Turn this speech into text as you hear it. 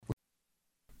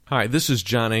Hi, this is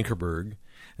John Ankerberg,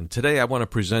 and today I want to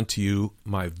present to you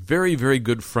my very, very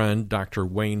good friend, Dr.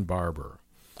 Wayne Barber.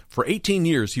 For 18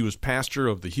 years, he was pastor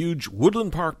of the huge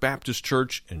Woodland Park Baptist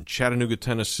Church in Chattanooga,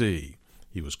 Tennessee.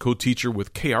 He was co-teacher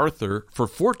with Kay Arthur for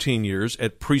 14 years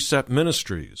at Precept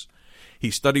Ministries.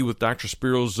 He studied with Dr.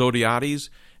 Spiros Zodhiates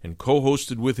and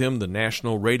co-hosted with him the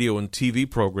national radio and TV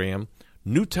program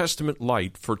New Testament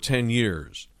Light for 10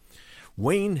 years.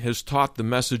 Wayne has taught the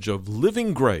message of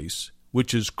living grace,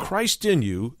 which is Christ in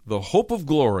you, the hope of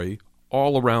glory,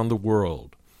 all around the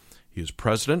world. He is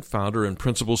president, founder, and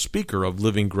principal speaker of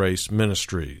Living Grace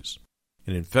Ministries.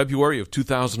 And in February of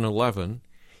 2011,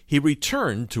 he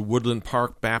returned to Woodland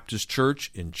Park Baptist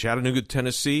Church in Chattanooga,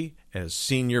 Tennessee, as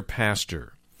senior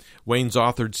pastor. Wayne's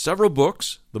authored several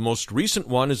books. The most recent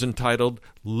one is entitled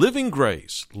Living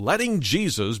Grace, Letting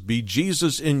Jesus Be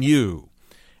Jesus in You.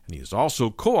 And he has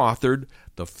also co-authored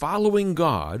The Following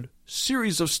God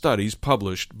series of studies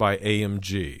published by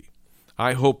AMG.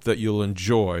 I hope that you'll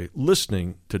enjoy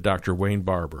listening to Dr. Wayne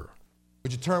Barber.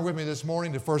 Would you turn with me this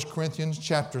morning to 1 Corinthians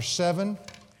chapter 7?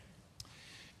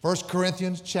 1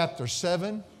 Corinthians chapter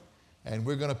 7, and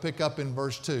we're going to pick up in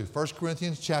verse 2. 1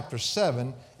 Corinthians chapter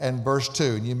 7 and verse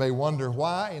 2. And you may wonder,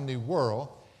 why in the world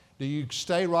do you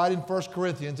stay right in 1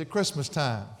 Corinthians at Christmas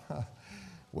time?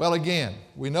 Well, again,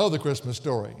 we know the Christmas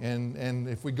story, and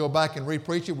if we go back and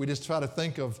re-preach it, we just try to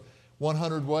think of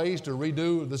 100 ways to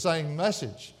redo the same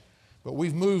message. But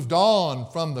we've moved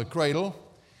on from the cradle.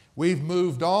 We've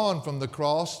moved on from the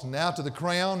cross now to the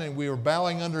crown, and we are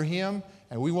bowing under Him,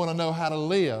 and we want to know how to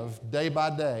live day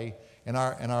by day in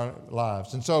our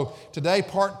lives. And so today,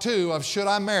 part 2 of Should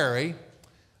I Marry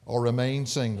or Remain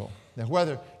Single? Now,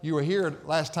 whether you were here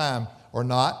last time or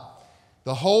not,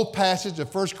 the whole passage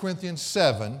of 1 Corinthians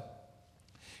 7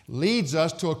 leads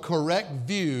us to a correct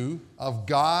view of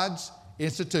God's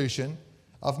institution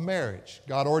of marriage.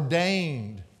 God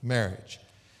ordained marriage.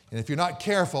 And if you're not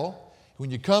careful, when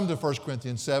you come to 1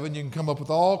 Corinthians 7, you can come up with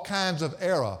all kinds of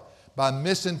error by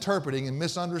misinterpreting and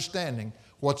misunderstanding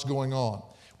what's going on.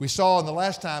 We saw in the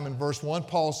last time in verse 1,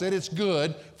 Paul said it's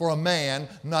good for a man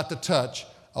not to touch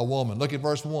a woman. Look at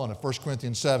verse 1 of 1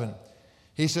 Corinthians 7.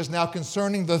 He says, "Now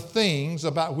concerning the things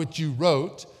about which you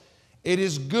wrote, it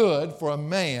is good for a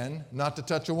man not to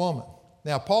touch a woman."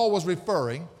 Now, Paul was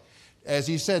referring, as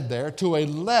he said there, to a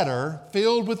letter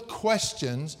filled with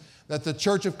questions that the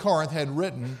church of Corinth had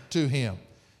written to him.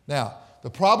 Now, the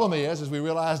problem is, as we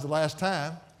realized the last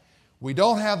time, we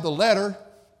don't have the letter,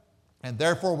 and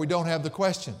therefore we don't have the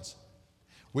questions.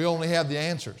 We only have the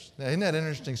answers. Now, isn't that an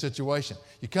interesting situation?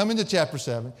 You come into chapter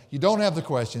 7, you don't have the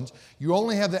questions, you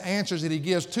only have the answers that he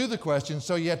gives to the questions,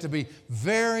 so you have to be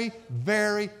very,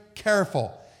 very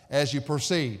careful as you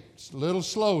proceed. It's a little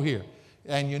slow here.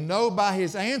 And you know by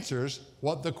his answers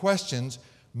what the questions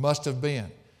must have been.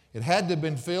 It had to have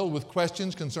been filled with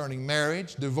questions concerning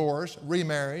marriage, divorce,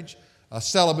 remarriage,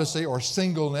 celibacy, or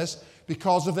singleness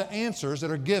because of the answers that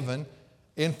are given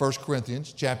in 1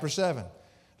 Corinthians chapter 7.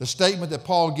 The statement that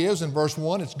Paul gives in verse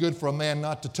 1, it's good for a man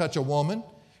not to touch a woman,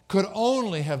 could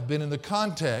only have been in the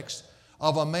context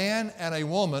of a man and a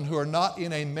woman who are not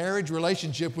in a marriage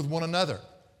relationship with one another.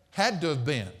 Had to have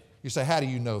been. You say, how do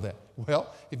you know that?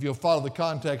 Well, if you'll follow the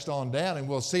context on down, and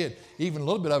we'll see it, even a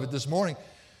little bit of it this morning,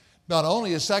 not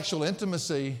only is sexual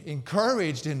intimacy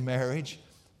encouraged in marriage,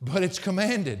 but it's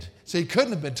commanded. See, he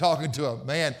couldn't have been talking to a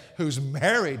man who's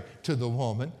married to the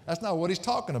woman. That's not what he's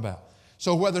talking about.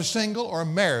 So whether single or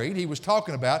married, he was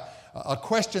talking about a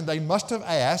question they must have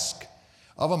asked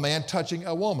of a man touching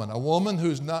a woman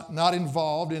who's not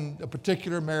involved in a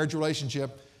particular marriage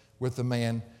relationship with the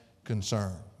man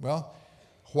concerned. Well,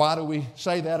 why do we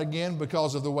say that again?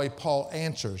 Because of the way Paul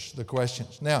answers the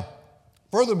questions. Now,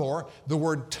 furthermore, the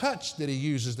word touch that he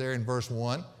uses there in verse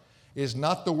 1 is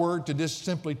not the word to just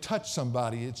simply touch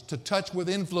somebody. It's to touch with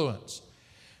influence.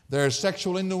 There's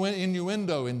sexual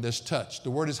innuendo in this touch. The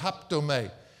word is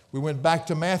haptome. We went back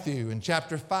to Matthew in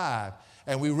chapter 5,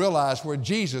 and we realized where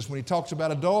Jesus, when he talks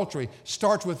about adultery,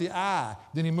 starts with the eye,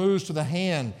 then he moves to the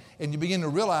hand, and you begin to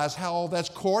realize how all that's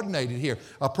coordinated here.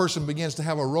 A person begins to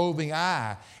have a roving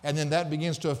eye, and then that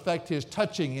begins to affect his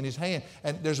touching in his hand.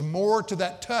 And there's more to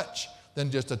that touch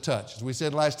than just a touch. As we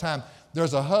said last time,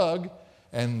 there's a hug,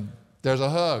 and there's a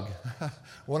hug.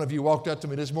 One of you walked up to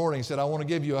me this morning and said, "I want to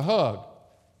give you a hug."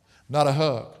 Not a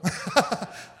hug.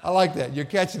 I like that. You're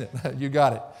catching it. You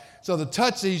got it. So the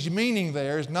touch he's meaning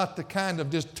there is not the kind of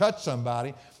just touch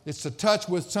somebody. It's to touch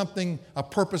with something, a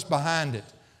purpose behind it,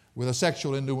 with a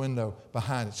sexual innuendo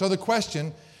behind it. So the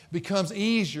question becomes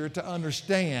easier to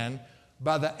understand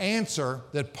by the answer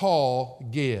that Paul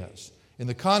gives. In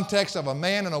the context of a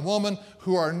man and a woman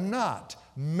who are not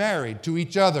married to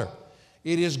each other.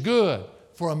 It is good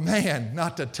for a man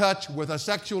not to touch with a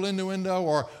sexual innuendo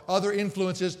or other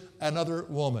influences another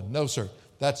woman. No, sir.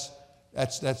 That's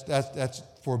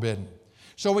forbidden.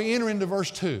 So we enter into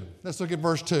verse 2. Let's look at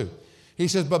verse 2. He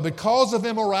says, but because of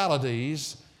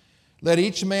immoralities, let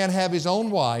each man have his own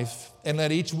wife, and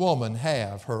let each woman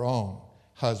have her own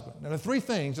husband. Now, there are three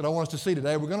things that I want us to see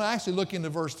today. We're going to actually look into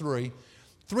verse 3.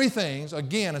 Three things,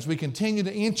 again, as we continue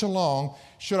to inch along.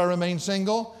 Should I remain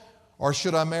single or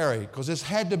should I marry? Because this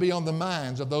had to be on the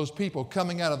minds of those people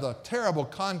coming out of the terrible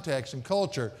context and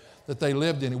culture that they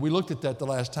lived in. And we looked at that the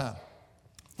last time.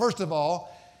 First of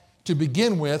all, to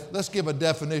begin with, let's give a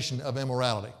definition of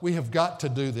immorality. We have got to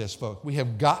do this, folks. We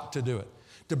have got to do it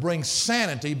to bring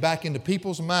sanity back into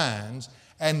people's minds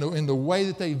and in the way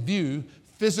that they view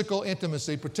physical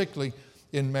intimacy, particularly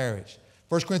in marriage.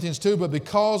 1 Corinthians 2, but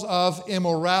because of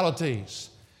immoralities,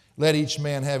 let each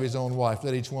man have his own wife,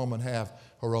 let each woman have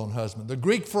her own husband. The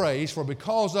Greek phrase for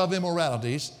because of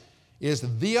immoralities is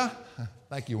dia,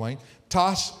 thank you, Wayne,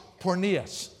 tas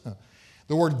porneus.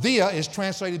 The word dia is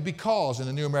translated because in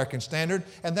the New American Standard,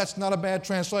 and that's not a bad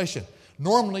translation.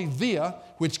 Normally, dia,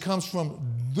 which comes from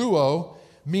duo,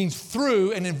 means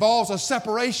through and involves a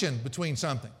separation between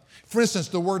something. For instance,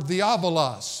 the word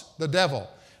diabolos, the devil.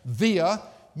 Dia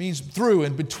means through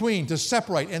and between, to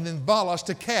separate, and then balos,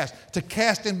 to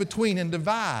cast in between and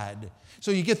divide.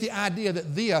 So you get the idea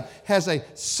that dia has a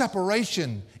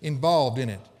separation involved in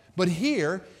it. But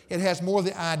here, it has more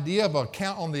the idea of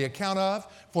on the account of,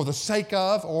 for the sake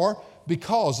of, or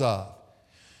because of.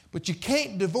 But you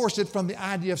can't divorce it from the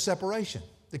idea of separation.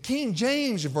 The King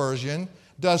James Version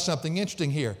does something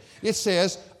interesting here. It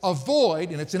says, avoid,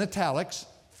 and it's in italics,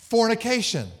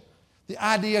 fornication. The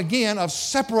idea, again, of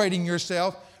separating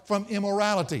yourself from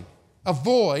immorality.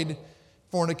 Avoid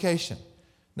fornication.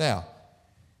 Now,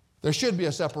 there should be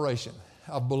a separation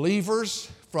of believers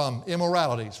from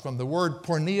immoralities, from the word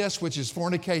porneus, which is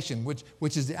fornication,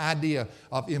 which is the idea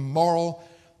of immoral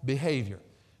behavior.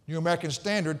 New American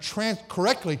Standard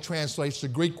correctly translates the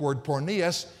Greek word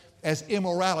porneus as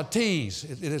immoralities.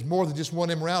 It is more than just one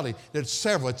immorality. There's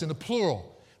several. It's in the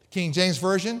plural. The King James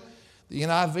Version, the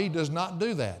NIV does not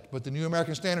do that, but the New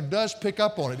American Standard does pick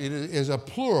up on it. It is a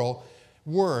plural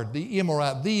word, the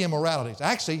immoralities.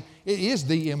 Actually, it is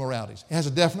the immoralities. It has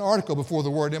a definite article before the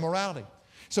word immorality.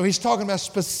 So he's talking about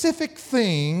specific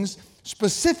things,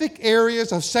 specific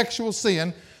areas of sexual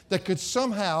sin that could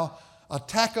somehow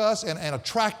attack us and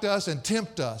attract us and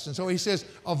tempt us. And so he says,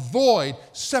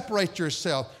 separate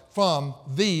yourself from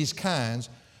these kinds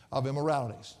of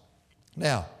immoralities.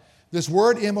 Now, this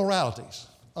word immoralities,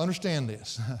 understand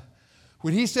this.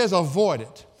 When he says avoid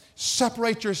it,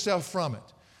 separate yourself from it,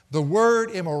 the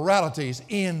word immoralities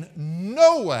in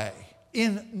no way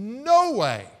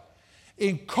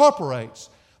incorporates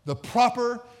the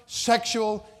proper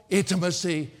sexual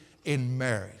intimacy in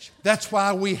marriage. That's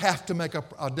why we have to make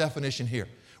a definition here.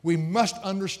 We must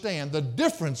understand the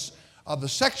difference of the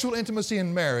sexual intimacy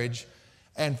in marriage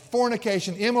and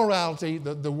fornication, immorality,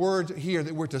 the word here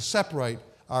that we're to separate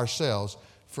ourselves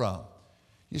from.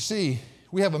 You see,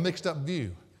 we have a mixed up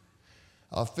view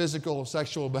of physical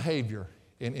sexual behavior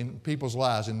in people's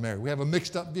lives in marriage. We have a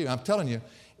mixed up view. I'm telling you,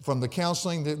 from the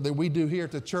counseling that we do here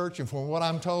at the church and from what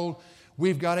I'm told,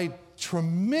 we've got a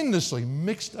tremendously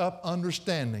mixed up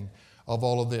understanding of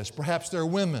all of this. Perhaps there are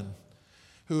women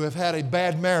who have had a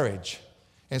bad marriage,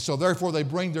 and so therefore they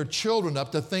bring their children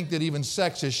up to think that even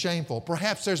sex is shameful.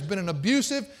 Perhaps there's been an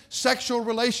abusive sexual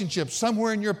relationship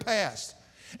somewhere in your past,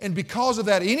 and because of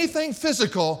that, anything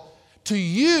physical to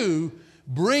you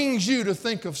brings you to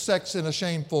think of sex in a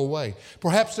shameful way.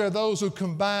 Perhaps there are those who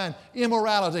combine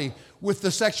immorality with the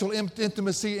sexual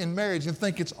intimacy in marriage and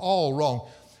think it's all wrong.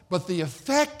 But the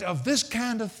effect of this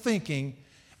kind of thinking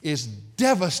is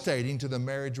devastating to the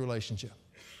marriage relationship.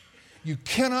 You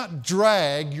cannot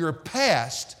drag your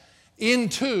past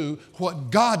into what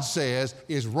God says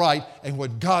is right and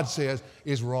what God says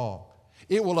is wrong.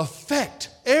 It will affect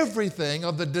everything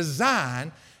of the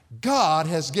design God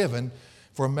has given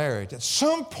for marriage. At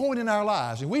some point in our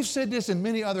lives, and we've said this in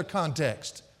many other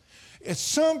contexts, at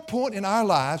some point in our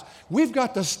lives, we've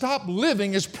got to stop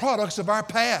living as products of our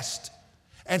past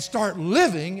and start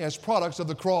living as products of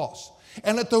the cross.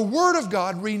 And let the Word of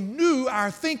God renew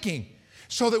our thinking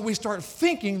so that we start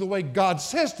thinking the way God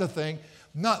says to think,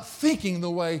 not thinking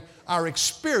the way our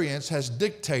experience has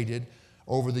dictated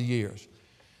over the years.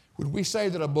 When we say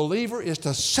that a believer is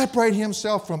to separate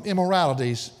himself from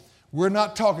immoralities, we're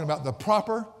not talking about the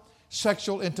proper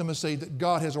sexual intimacy that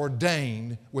God has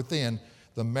ordained within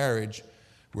the marriage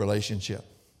relationship.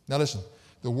 Now listen,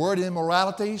 the word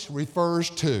immoralities refers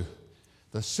to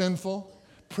the sinful,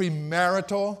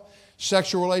 premarital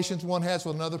sexual relations one has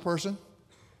with another person.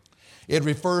 It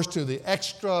refers to the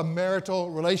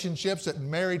extramarital relationships that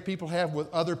married people have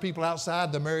with other people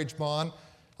outside the marriage bond,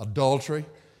 adultery.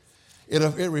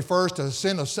 It refers to the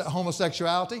sin of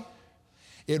homosexuality.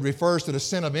 It refers to the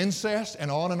sin of incest,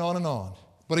 and on and on and on.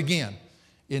 But again,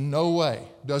 in no way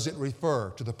does it refer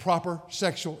to the proper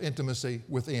sexual intimacy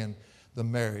within the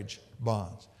marriage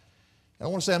bonds. And I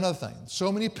want to say another thing.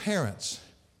 So many parents,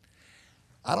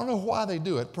 I don't know why they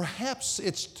do it. Perhaps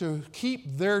it's to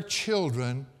keep their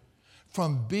children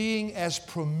from being as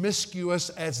promiscuous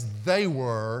as they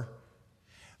were.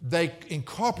 They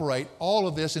incorporate all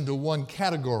of this into one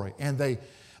category, and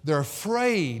they're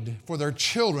afraid for their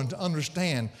children to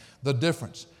understand the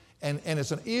difference. And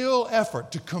it's an ill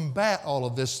effort to combat all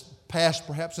of this past,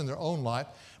 perhaps in their own life.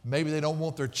 Maybe they don't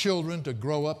want their children to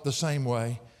grow up the same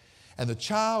way. And the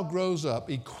child grows up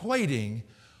equating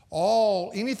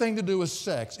anything to do with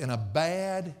sex in a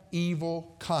bad,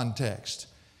 evil context.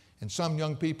 And some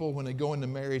young people, when they go into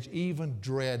marriage, even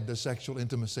dread the sexual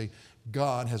intimacy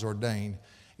God has ordained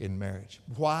in marriage.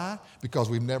 Why?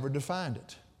 Because we've never defined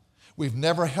it. We've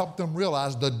never helped them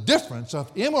realize the difference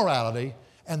of immorality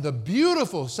and the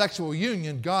beautiful sexual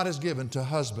union God has given to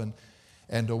husband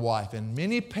and to wife. And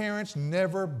many parents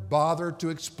never bother to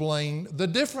explain the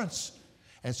difference.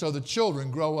 And so the children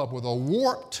grow up with a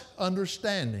warped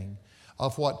understanding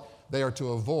of what they are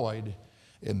to avoid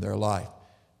in their life.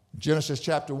 Genesis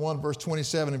chapter 1, verse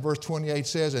 27 and verse 28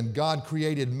 says, "And God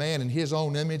created man in His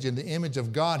own image. In the image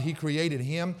of God He created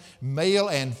him. Male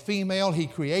and female He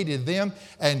created them.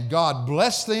 And God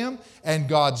blessed them. And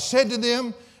God said to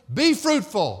them, Be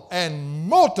fruitful and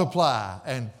multiply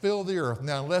and fill the earth."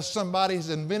 Now, unless somebody has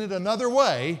invented another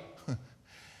way,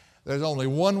 there's only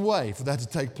one way for that to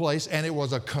take place, and it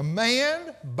was a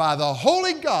command by the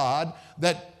Holy God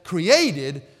that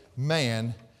created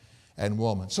man and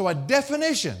woman. So a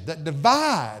definition that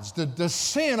divides the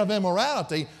sin of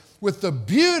immorality with the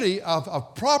beauty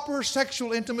of proper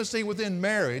sexual intimacy within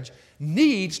marriage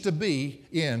needs to be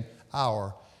in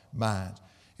our minds.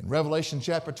 In Revelation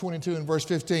chapter 22 and verse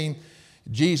 15,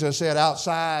 Jesus said,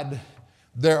 "Outside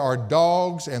there are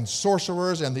dogs and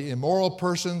sorcerers and the immoral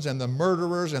persons and the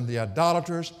murderers and the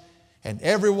idolaters and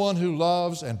everyone who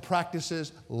loves and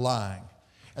practices lying."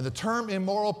 And the term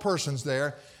immoral persons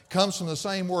there comes from the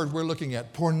same word we're looking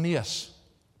at, porneus.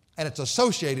 And it's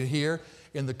associated here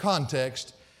in the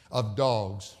context of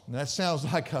dogs. And that sounds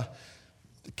like a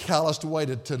calloused way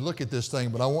to look at this thing,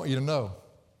 but I want you to know,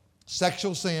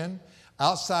 sexual sin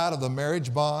outside of the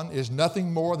marriage bond is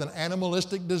nothing more than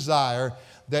animalistic desire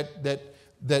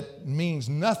that means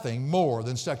nothing more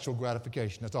than sexual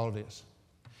gratification. That's all it is.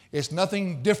 It's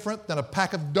nothing different than a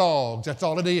pack of dogs. That's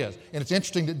all it is. And it's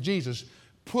interesting that Jesus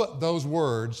put those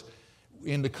words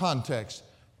in the context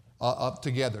of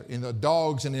together, in the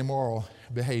dogs and immoral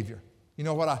behavior. You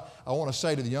know what I want to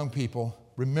say to the young people?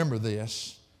 Remember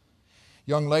this.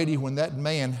 Young lady, when that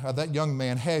man or that young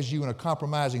man has you in a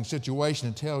compromising situation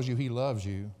and tells you he loves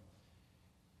you,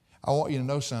 I want you to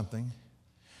know something,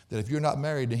 that if you're not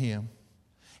married to him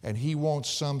and he wants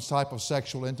some type of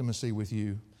sexual intimacy with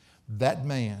you, that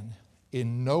man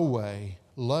in no way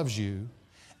loves you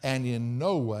and in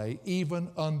no way even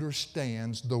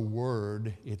understands the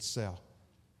word itself.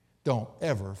 Don't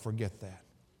ever forget that.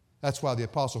 That's why the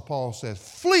Apostle Paul says,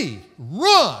 "Flee,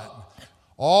 run."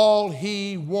 All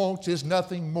he wants is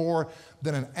nothing more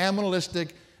than an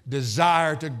animalistic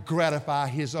desire to gratify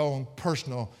his own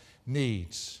personal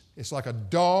needs. It's like a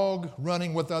dog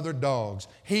running with other dogs.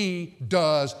 He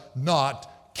does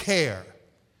not care.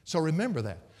 So remember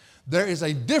that. There is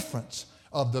a difference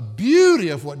of the beauty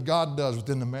of what God does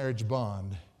within the marriage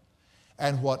bond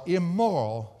and what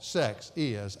immoral sex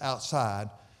is outside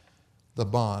the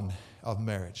bond of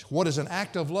marriage. What is an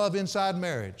act of love inside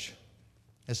marriage?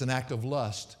 It's an act of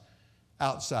lust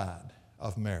outside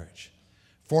of marriage.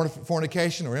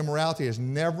 Fornication or immorality is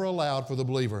never allowed for the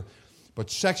believer. But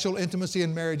sexual intimacy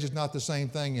in marriage is not the same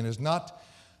thing and is not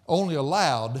only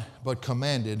allowed but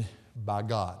commanded by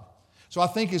God. So I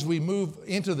think as we move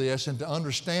into this and to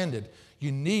understand it,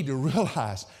 you need to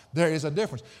realize there is a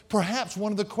difference. Perhaps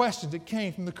one of the questions that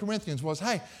came from the Corinthians was,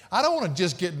 hey, I don't want to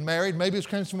just get married. Maybe it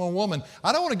comes from a woman.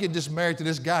 I don't want to get just married to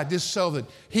this guy just so that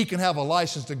he can have a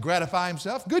license to gratify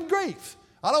himself. Good grief.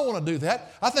 I don't want to do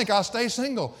that. I think I'll stay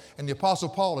single. And the Apostle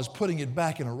Paul is putting it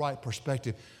back in a right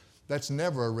perspective. That's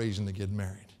never a reason to get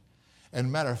married.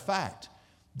 And matter of fact,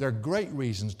 there are great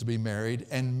reasons to be married,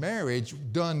 and marriage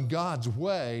done God's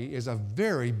way is a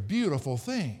very beautiful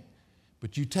thing.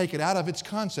 But you take it out of its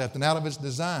concept and out of its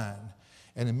design,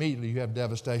 and immediately you have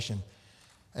devastation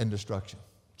and destruction.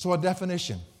 So a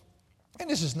definition. And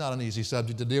this is not an easy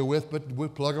subject to deal with, but we'll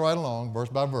plug it right along, verse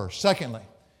by verse. Secondly,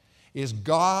 is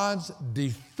God's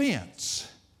defense.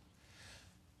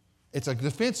 It's a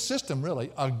defense system,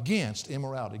 really, against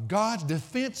immorality. God's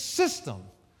defense system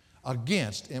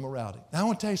against immorality. Now, I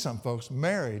want to tell you something, folks.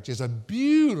 Marriage is a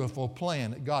beautiful plan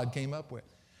that God came up with.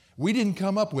 We didn't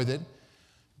come up with it.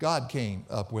 God came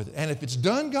up with it. And if it's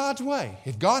done God's way,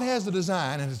 if God has the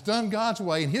design and it's done God's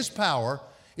way in His power,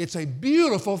 it's a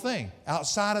beautiful thing.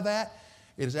 Outside of that,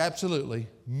 it is absolutely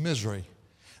misery.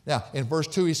 Now, in verse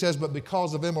 2, he says, but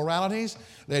because of immoralities,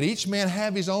 let each man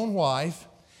have his own wife,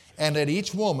 and let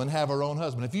each woman have her own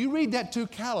husband. If you read that too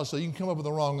callously, you can come up with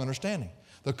a wrong understanding.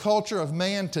 The culture of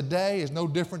man today is no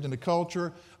different than the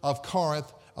culture of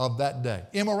Corinth of that day.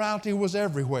 Immorality was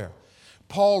everywhere.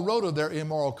 Paul wrote of their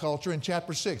immoral culture in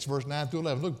chapter 6, verse 9 through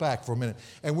 11. Look back for a minute.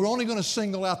 And we're only going to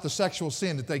single out the sexual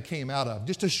sin that they came out of,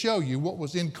 just to show you what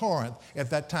was in Corinth at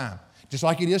that time. Just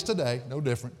like it is today, no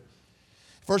different.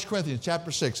 1 Corinthians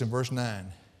chapter 6 and verse 9.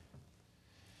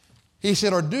 He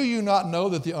said, or do you not know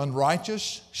that the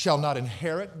unrighteous shall not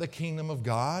inherit the kingdom of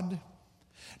God?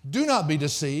 Do not be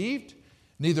deceived,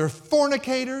 neither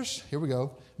fornicators, here we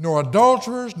go, nor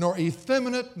adulterers, nor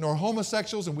effeminate, nor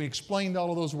homosexuals. And we explained all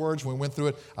of those words when we went through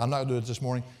it. I'm not going to do it this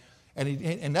morning.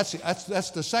 And that's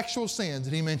the sexual sins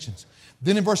that he mentions.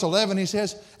 Then in verse 11 he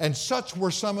says, and such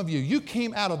were some of you. You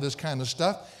came out of this kind of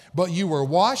stuff, but you were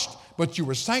washed, but you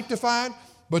were sanctified,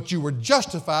 but you were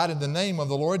justified in the name of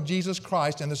the Lord Jesus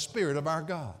Christ and the Spirit of our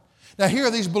God. Now here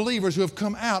are these believers who have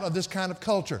come out of this kind of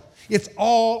culture. It's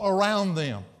all around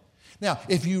them. Now,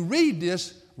 if you read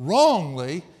this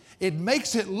wrongly, it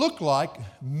makes it look like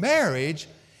marriage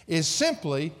is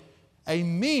simply a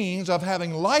means of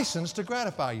having license to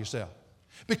gratify yourself.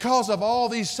 Because of all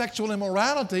these sexual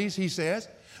immoralities, he says,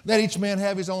 let each man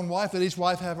have his own wife, let each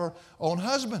wife have her own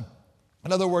husband.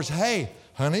 In other words, hey,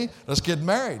 honey, let's get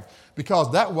married.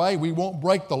 Because that way we won't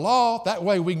break the law. That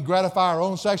way we can gratify our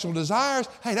own sexual desires.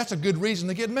 Hey, that's a good reason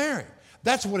to get married.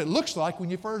 That's what it looks like when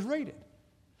you first read it.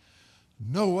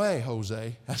 No way,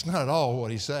 Jose. That's not at all what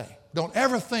he's saying. Don't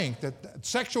ever think that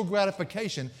sexual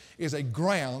gratification is a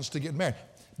grounds to get married.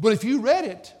 But if you read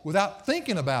it without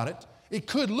thinking about it, it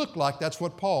could look like that's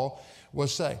what Paul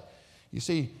was saying. You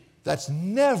see, that's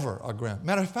never a ground.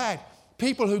 Matter of fact,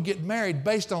 people who get married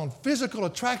based on physical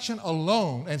attraction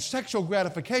alone and sexual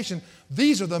gratification,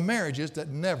 these are the marriages that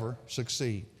never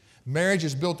succeed. Marriage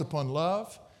is built upon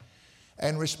love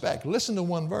and respect. Listen to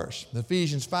one verse. In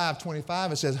Ephesians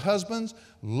 5:25, it says, husbands,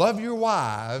 love your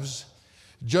wives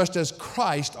just as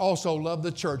Christ also loved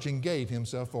the church and gave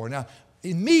himself for her. Now,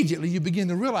 immediately you begin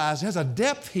to realize there's a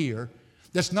depth here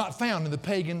that's not found in the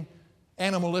pagan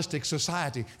animalistic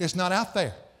society. It's not out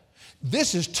there.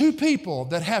 This is two people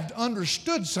that have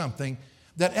understood something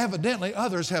that evidently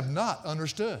others have not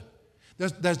understood.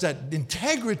 There's that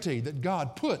integrity that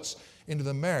God puts into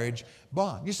the marriage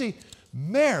bond. You see,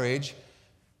 marriage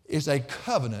is a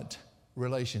covenant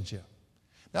relationship.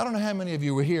 Now, I don't know how many of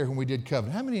you were here when we did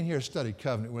covenant. How many in here studied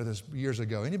covenant with us years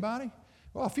ago? Anybody?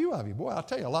 Well, a few of you. Boy, I'll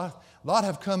tell you, a lot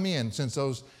have come in since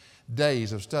those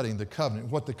days of studying the covenant,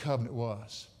 what the covenant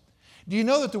was. Do you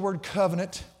know that the word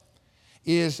covenant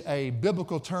is a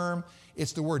biblical term?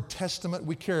 It's the word testament.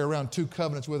 We carry around two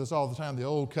covenants with us all the time, the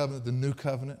old covenant, the new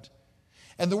covenant.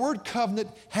 And the word covenant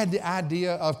had the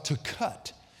idea of to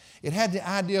cut. It had the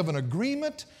idea of an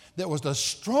agreement that was the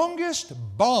strongest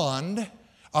bond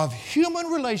of human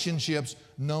relationships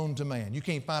known to man. You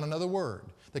can't find another word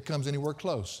that comes anywhere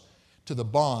close to the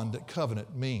bond that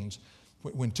covenant means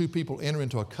when two people enter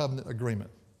into a covenant agreement.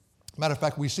 Matter of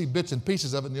fact, we see bits and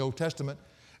pieces of it in the Old Testament.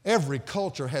 Every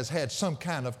culture has had some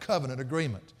kind of covenant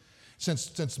agreement since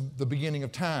the beginning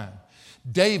of time.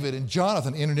 David and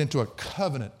Jonathan entered into a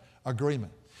covenant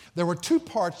agreement. There were two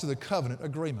parts to the covenant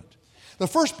agreement. The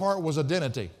first part was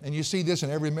identity, and you see this in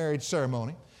every marriage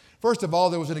ceremony. First of all,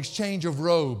 there was an exchange of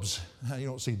robes. You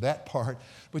don't see that part,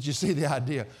 but you see the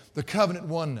idea. The covenant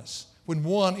oneness, when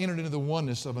one entered into the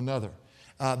oneness of another.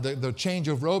 The change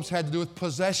of robes had to do with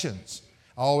possessions.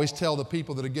 I always tell the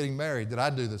people that are getting married that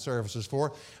I do the services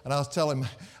for, and I'll tell them,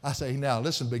 I say, now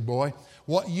listen, big boy,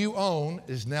 what you own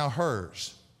is now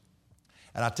hers.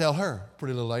 And I tell her,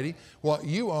 pretty little lady, what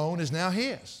you own is now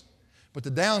his. But the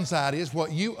downside is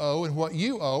what you owe and what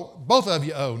you owe, both of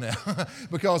you owe now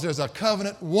because there's a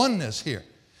covenant oneness here.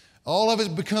 All of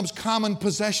it becomes common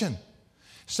possession.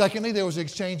 Secondly, there was an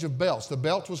exchange of belts. The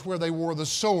belts was where they wore the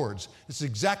swords. This is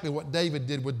exactly what David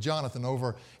did with Jonathan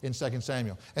over in 2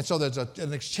 Samuel. And so there's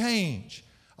an exchange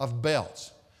of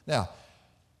belts. Now,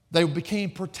 they became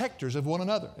protectors of one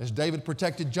another. As David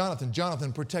protected Jonathan,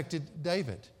 Jonathan protected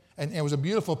David. And it was a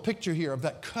beautiful picture here of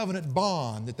that covenant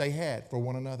bond that they had for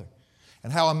one another.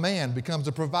 And how a man becomes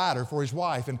a provider for his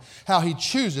wife, and how he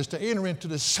chooses to enter into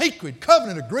the sacred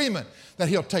covenant agreement that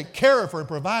he'll take care of her and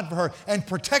provide for her and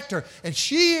protect her. And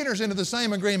she enters into the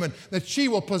same agreement that she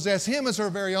will possess him as her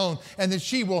very own, and that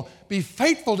she will be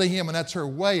faithful to him, and that's her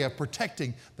way of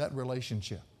protecting that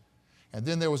relationship. And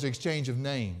then there was the exchange of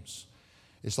names.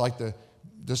 It's like the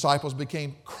disciples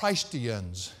became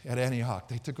Christians at Antioch.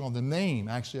 They took on the name,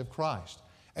 actually, of Christ.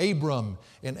 Abram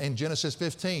in Genesis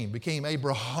 15 became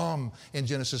Abraham in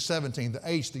Genesis 17. The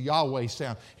H, the Yahweh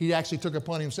sound. He actually took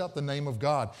upon himself the name of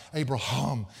God,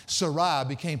 Abraham. Sarai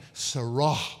became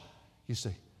Sarah, you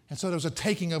see. And so there was a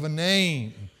taking of a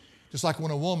name. Just like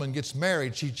when a woman gets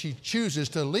married, she chooses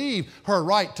to leave her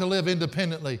right to live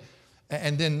independently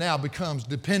and then now becomes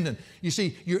dependent. You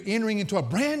see, you're entering into a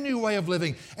brand new way of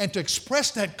living, and to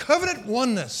express that covenant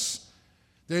oneness,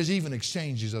 there's even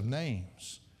exchanges of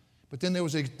names. But then there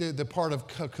was the part of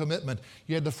commitment.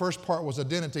 You had the first part was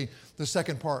identity. The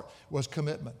second part was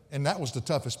commitment. And that was the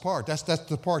toughest part. That's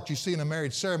the part you see in a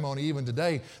marriage ceremony even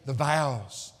today, the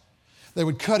vows. They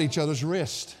would cut each other's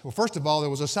wrist. Well, first of all, there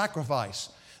was a sacrifice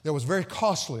that was very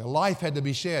costly. A life had to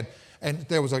be shed. And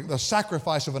there was a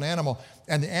sacrifice of an animal,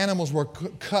 and the animals were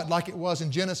cut like it was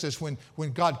in Genesis when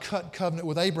God cut covenant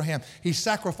with Abraham. He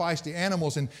sacrificed the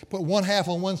animals and put one half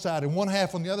on one side and one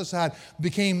half on the other side,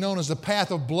 became known as the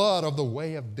path of blood, of the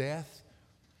way of death.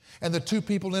 And the two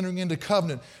people entering into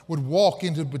covenant would walk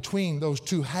into between those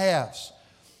two halves,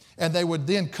 and they would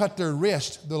then cut their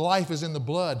wrist. The life is in the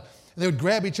blood. And they would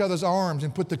grab each other's arms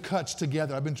and put the cuts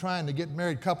together. I've been trying to get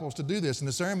married couples to do this in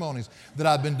the ceremonies that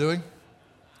I've been doing.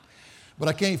 But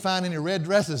I can't find any red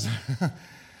dresses.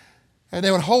 And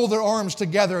they would hold their arms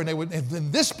together, and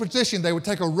in this position, they would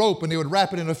take a rope and they would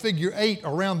wrap it in a figure 8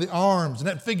 around the arms. And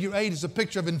that figure 8 is a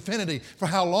picture of infinity for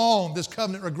how long this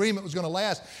covenant agreement was going to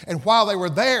last. And while they were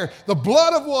there, the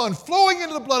blood of one flowing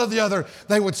into the blood of the other,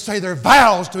 they would say their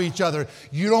vows to each other.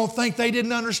 You don't think they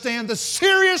didn't understand the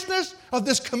seriousness of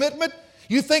this commitment?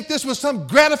 You think this was some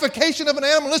gratification of an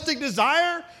animalistic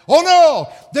desire? Oh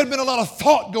no! There'd been a lot of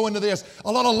thought going into this,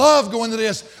 a lot of love going into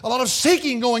this, a lot of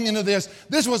seeking going into this.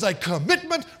 This was a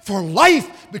commitment for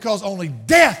life, because only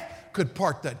death could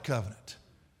part that covenant.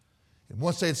 And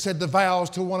once they had said the vows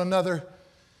to one another,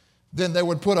 then they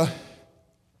would put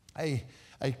a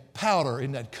powder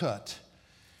in that cut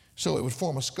so it would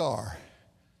form a scar.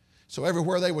 So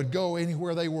everywhere they would go,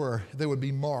 anywhere they were, they would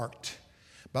be marked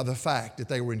by the fact that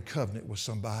they were in covenant with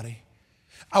somebody.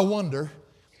 I wonder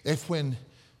if when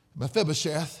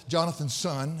Mephibosheth, Jonathan's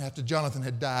son, after Jonathan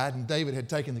had died and David had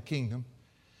taken the kingdom,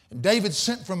 and David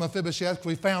sent for Mephibosheth because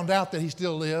we found out that he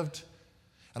still lived.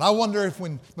 And I wonder if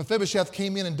when Mephibosheth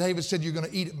came in and David said, you're going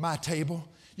to eat at my table,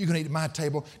 you're going to eat at my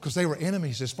table, because they were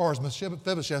enemies as far as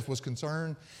Mephibosheth was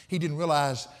concerned. He didn't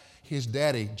realize his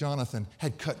daddy, Jonathan,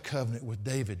 had cut covenant with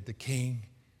David, the king.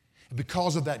 And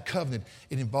because of that covenant,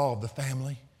 it involved the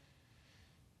family.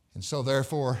 And so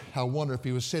therefore, I wonder if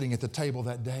he was sitting at the table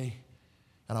that day.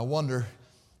 And I wonder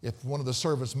if one of the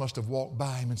servants must have walked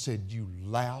by him and said, you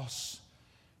louse,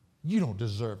 you don't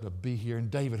deserve to be here.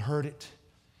 And David heard it.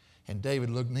 And David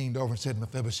leaned over and said,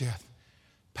 Mephibosheth,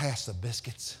 pass the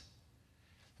biscuits.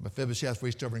 And Mephibosheth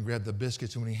reached over and grabbed the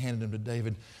biscuits. And when he handed them to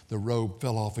David, the robe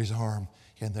fell off his arm.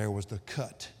 And there was the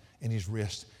cut in his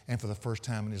wrist. And for the first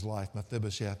time in his life,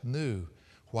 Mephibosheth knew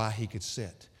why he could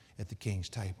sit at the king's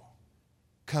table.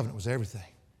 Covenant was everything.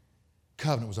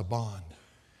 Covenant was a bond.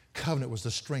 Covenant was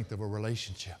the strength of a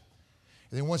relationship.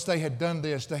 And then once they had done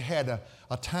this, they had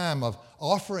a time of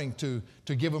offering to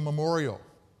give a memorial.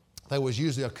 There was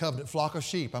usually a covenant flock of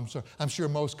sheep. I'm sure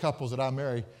most couples that I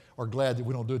marry are glad that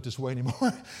we don't do it this way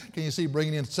anymore. Can you see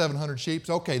bringing in 700 sheep?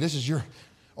 Okay, this is your...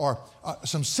 Or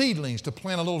some seedlings to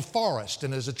plant a little forest,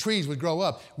 and as the trees would grow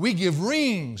up, we give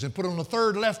rings and put on the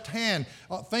third left hand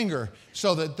finger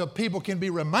so that the people can be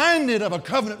reminded of a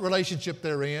covenant relationship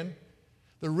they're in.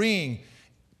 The ring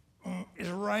is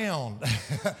round.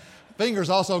 Fingers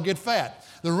also get fat.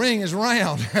 The ring is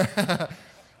round.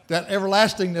 That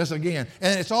everlastingness again.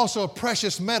 And it's also a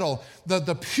precious metal,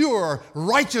 the pure,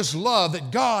 righteous love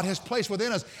that God has placed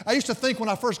within us. I used to think when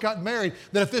I first got married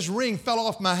that if this ring fell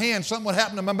off my hand, something would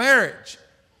happen to my marriage.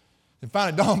 And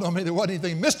finally dawned on me there wasn't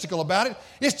anything mystical about it.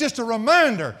 It's just a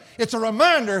reminder. It's a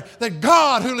reminder that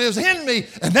God who lives in me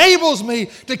enables me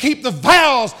to keep the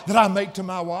vows that I make to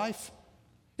my wife.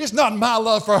 It's not my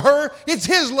love for her. It's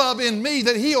His love in me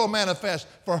that He'll manifest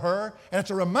for her. And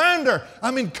it's a reminder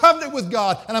I'm in covenant with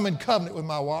God and I'm in covenant with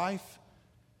my wife.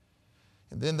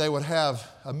 And then they would have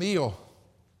a meal.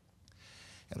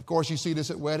 And of course you see this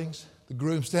at weddings. The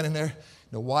groom standing there,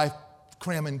 the wife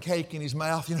cramming cake in his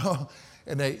mouth, you know,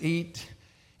 and they eat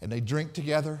and they drink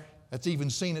together. That's even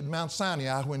seen at Mount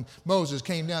Sinai when Moses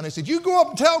came down. They said, you go up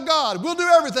and tell God. We'll do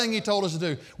everything he told us to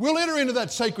do. We'll enter into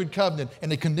that sacred covenant.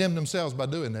 And they condemned themselves by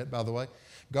doing that, by the way.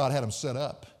 God had them set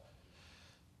up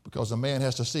because a man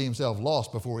has to see himself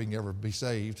lost before he can ever be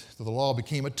saved. So the law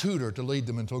became a tutor to lead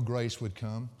them until grace would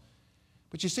come.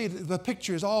 But you see, the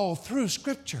picture is all through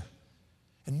Scripture.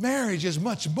 And marriage is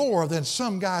much more than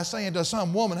some guy saying to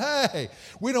some woman, hey,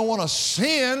 we don't want to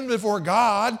sin before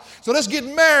God, so let's get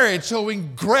married so we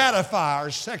can gratify our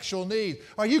sexual needs.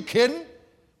 Are you kidding?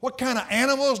 What kind of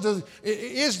animals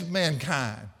is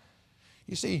mankind?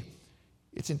 You see,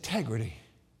 it's integrity.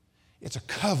 It's a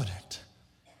covenant.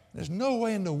 There's no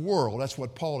way in the world that's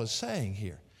what Paul is saying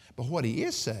here. But what he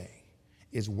is saying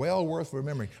is well worth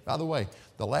remembering. By the way,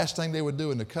 the last thing they would do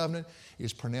in the covenant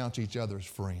is pronounce each other as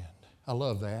friend. I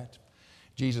love that.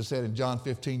 Jesus said in John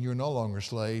 15, you're no longer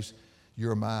slaves.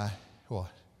 You're my,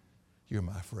 what? You're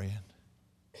my friend.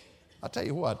 I'll tell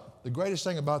you what, the greatest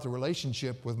thing about the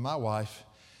relationship with my wife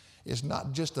is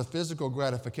not just the physical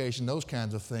gratification, those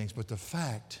kinds of things, but the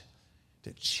fact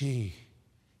that she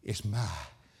is my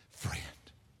friend.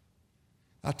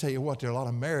 I'll tell you what, there are a lot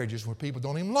of marriages where people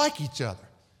don't even like each other,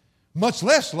 much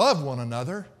less love one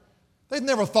another. They've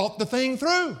never thought the thing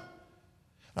through. And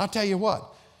I'll tell you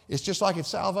what, it's just like it's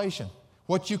salvation.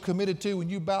 What you committed to when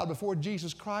you bowed before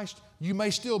Jesus Christ, you may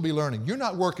still be learning. You're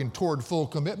not working toward full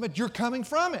commitment. You're coming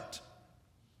from it.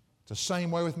 It's the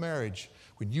same way with marriage.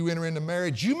 When you enter into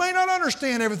marriage, you may not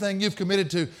understand everything you've committed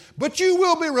to, but you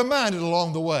will be reminded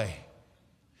along the way.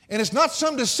 And it's not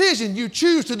some decision you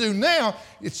choose to do now.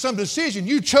 It's some decision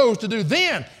you chose to do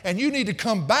then. And you need to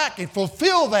come back and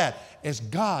fulfill that as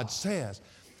God says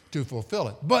to fulfill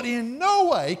it. But in no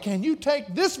way can you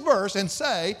take this verse and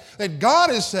say that God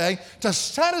is saying to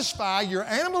satisfy your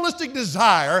animalistic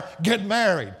desire, get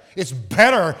married. It's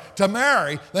better to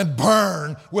marry than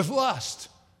burn with lust.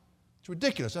 It's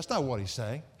ridiculous. That's not what he's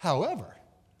saying. However,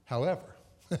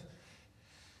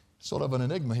 sort of an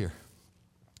enigma here.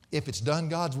 If it's done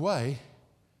God's way,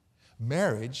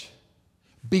 marriage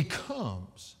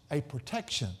becomes a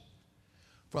protection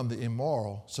from the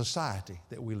immoral society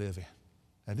that we live in.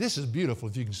 Now, this is beautiful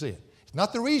if you can see it. It's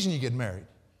not the reason you get married.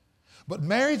 But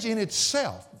marriage in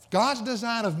itself, God's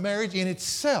design of marriage in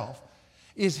itself,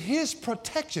 is His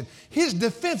protection, His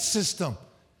defense system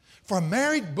for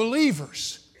married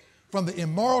believers from the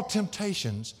immoral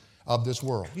temptations of this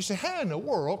world. You say, how in the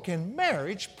world can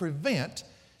marriage prevent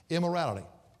immorality?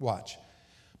 Watch.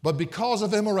 But because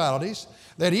of immoralities,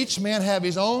 let each man have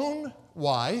his own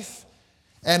wife,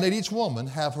 and let each woman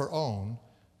have her own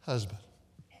husband.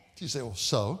 You say, well,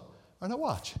 so? Or now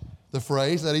watch. The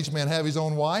phrase, let each man have his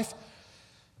own wife,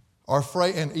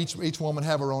 and each woman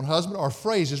have her own husband, our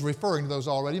phrase is referring to those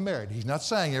already married. He's not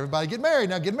saying everybody get married,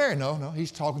 now get married. No,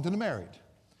 he's talking to the married.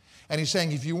 And he's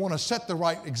saying if you want to set the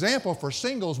right example for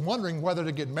singles wondering whether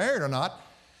to get married or not,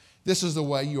 this is the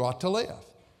way you ought to live.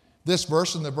 This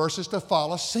verse and the verses to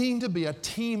follow seem to be a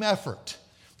team effort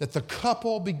that the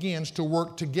couple begins to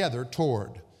work together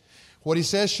toward. What he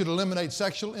says should eliminate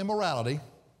sexual immorality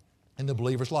in the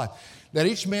believer's life. Let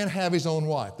each man have his own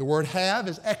wife. The word have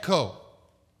is echo.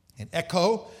 And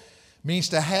echo means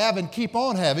to have and keep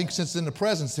on having, since in the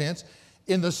present sense,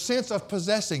 in the sense of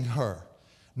possessing her.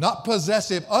 Not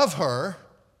possessive of her,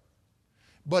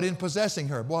 but in possessing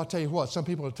her. Boy, I'll tell you what, some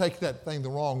people will take that thing the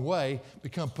wrong way,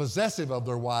 become possessive of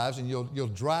their wives, and you'll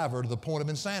drive her to the point of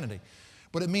insanity.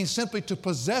 But it means simply to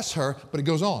possess her, but it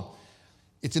goes on.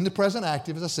 It's in the present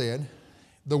active, as I said.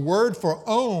 The word for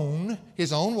own,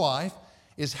 his own wife,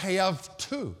 is have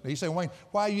to. Now you say, Wayne,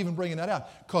 why are you even bringing that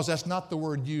out? Because that's not the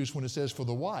word used when it says for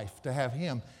the wife, to have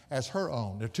him as her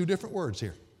own. There are two different words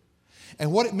here.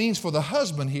 And what it means for the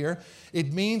husband here,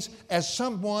 it means as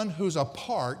someone who's a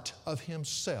part of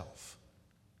himself.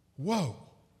 Whoa,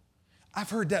 I've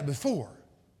heard that before.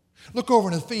 Look over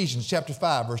in Ephesians chapter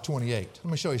 5, verse 28.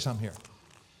 Let me show you something here.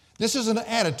 This is an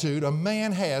attitude a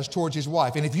man has towards his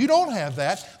wife. And if you don't have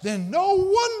that, then no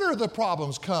wonder the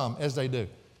problems come as they do.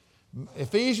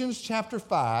 Ephesians chapter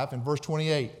 5 and verse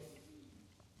 28.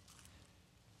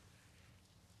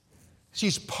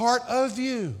 She's part of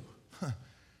you.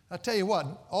 I tell you what,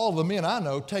 all the men I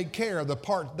know take care of the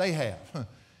part they have.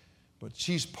 But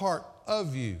she's part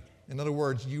of you. In other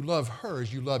words, you love her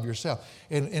as you love yourself.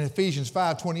 In Ephesians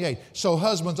 5:28, so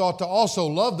husbands ought to also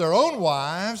love their own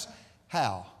wives.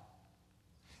 How?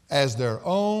 As their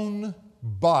own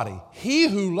body. He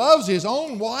who loves his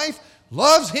own wife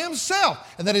loves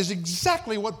himself. And that is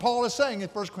exactly what Paul is saying in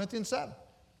 1 Corinthians 7.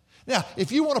 Now,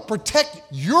 if you want to protect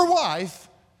your wife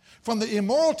from the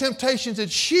immoral temptations that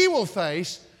she will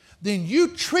face, then you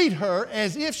treat her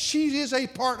as if she is a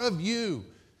part of you.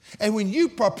 And when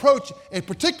you approach, and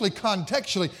particularly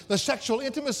contextually, the sexual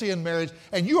intimacy in marriage,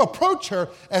 and you approach her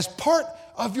as part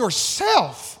of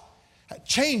yourself, it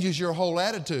changes your whole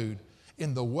attitude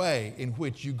in the way in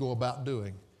which you go about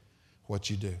doing what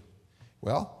you do.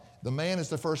 Well, the man is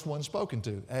the first one spoken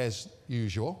to, as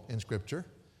usual in Scripture.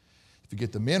 If you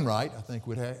get the men right, I think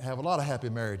we'd have a lot of happy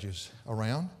marriages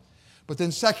around. But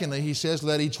then secondly, he says,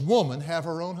 let each woman have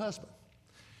her own husband.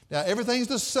 Now, everything's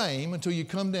the same until you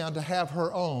come down to have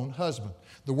her own husband.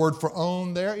 The word for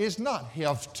own there is not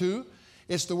hevtu,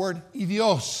 it's the word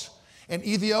idios. And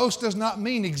idios does not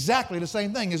mean exactly the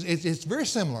same thing. It's very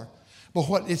similar. But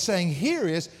what it's saying here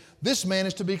is this man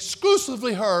is to be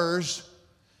exclusively hers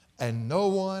and no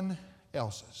one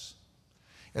else's.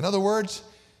 In other words,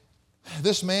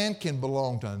 this man can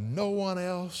belong to no one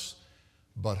else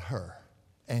but her.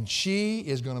 And she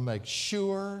is going to make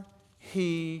sure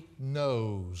he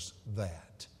knows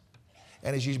that.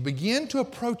 And as you begin to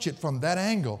approach it from that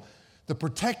angle, the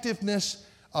protectiveness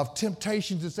of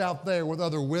temptations that's out there with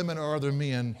other women or other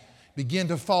men begin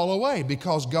to fall away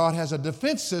because God has a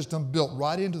defense system built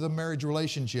right into the marriage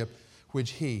relationship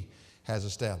which He has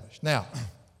established. Now,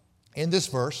 in this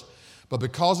verse, but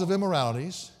because of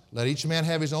immoralities, let each man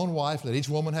have his own wife, let each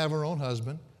woman have her own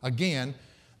husband. Again,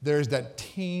 there's that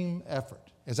team effort.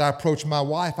 As I approach my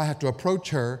wife, I have to approach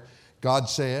her, God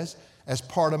says, as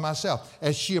part of myself.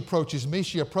 As she approaches me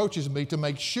to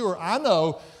make sure I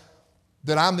know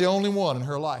that I'm the only one in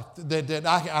her life, that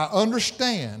I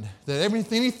understand that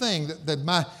anything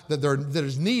that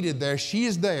is needed there, she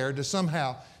is there to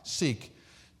somehow seek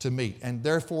to meet. And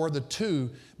therefore, the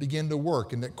two begin to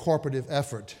work in that cooperative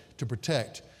effort to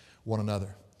protect one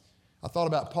another. I thought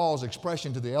about Paul's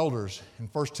expression to the elders in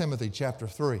 1 Timothy chapter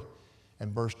 3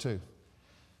 and verse 2.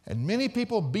 And many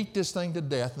people beat this thing to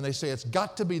death, and they say it's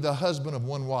got to be the husband of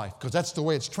one wife, because that's the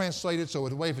way it's translated, so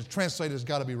the way if it's translated, it's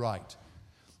got to be right.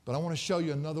 But I want to show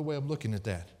you another way of looking at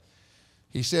that.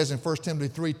 He says in 1 Timothy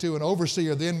 3:2, an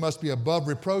overseer then must be above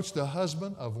reproach, the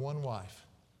husband of one wife.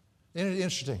 Isn't it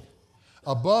interesting?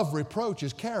 Above reproach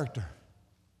is character.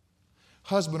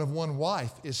 Husband of one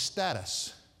wife is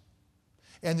status.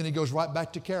 And then he goes right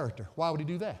back to character. Why would he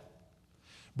do that?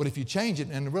 But if you change it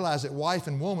and realize that wife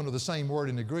and woman are the same word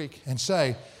in the Greek and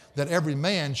say that every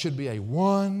man should be a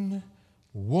one-woman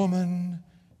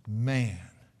man,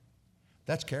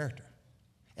 that's character.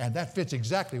 And that fits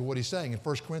exactly what he's saying in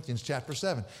 1 Corinthians chapter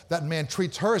 7. That man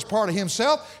treats her as part of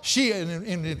himself. She,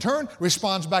 in turn,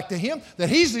 responds back to him that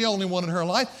he's the only one in her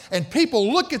life. And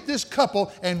people look at this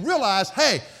couple and realize,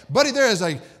 hey, buddy, there's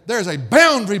a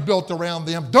boundary built around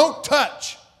them. Don't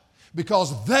touch,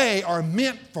 because they are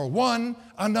meant for one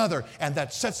another. And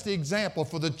that sets the example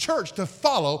for the church to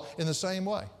follow in the same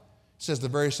way. It says the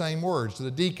very same words to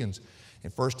the deacons in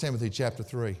 1 Timothy chapter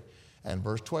 3. And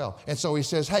verse 12. And so he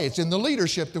says, hey, it's in the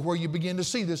leadership to where you begin to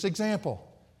see this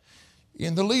example.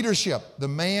 In the leadership, the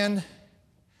man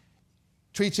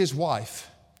treats his wife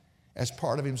as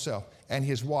part of himself, and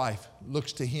his wife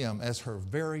looks to him as her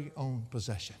very own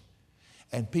possession.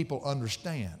 And people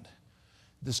understand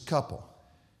this couple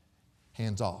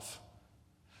hands off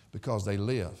because they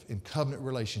live in covenant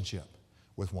relationship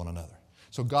with one another.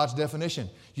 So God's definition,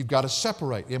 you've got to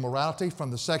separate immorality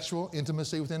from the sexual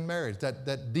intimacy within marriage,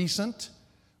 that decent,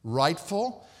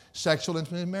 rightful sexual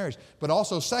intimacy in marriage. But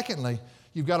also, secondly,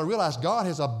 you've got to realize God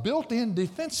has a built-in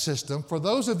defense system for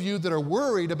those of you that are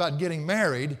worried about getting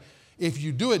married. If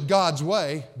you do it God's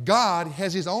way, God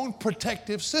has His own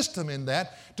protective system in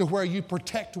that to where you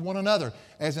protect one another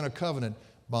as in a covenant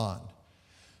bond.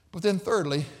 But then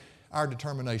thirdly, our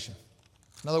determination.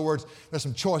 In other words, there's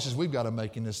some choices we've got to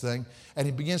make in this thing. And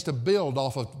he begins to build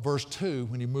off of verse 2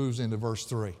 when he moves into verse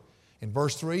 3. In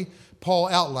verse 3, Paul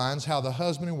outlines how the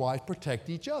husband and wife protect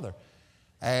each other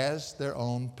as their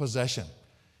own possession.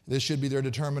 This should be their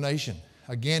determination.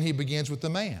 Again, he begins with the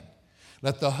man.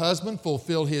 Let the husband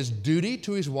fulfill his duty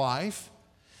to his wife,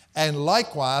 and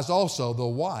likewise also the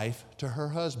wife to her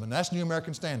husband. That's New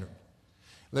American Standard.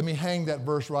 Let me hang that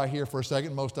verse right here for a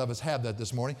second. Most of us have that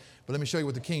this morning. But let me show you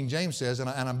what the King James says. And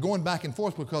I'm going back and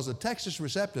forth because the Textus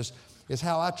Receptus is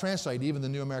how I translate even the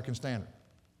New American Standard.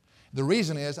 The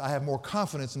reason is I have more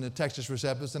confidence in the Textus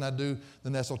Receptus than I do the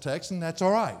Nestle text, and that's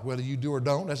all right. Whether you do or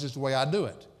don't, that's just the way I do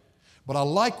it. But I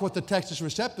like what the Textus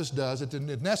Receptus does that the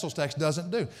Nestle's text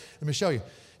doesn't do. Let me show you.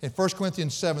 In 1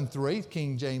 Corinthians 7:3,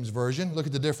 King James Version, look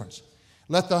at the difference.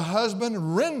 Let the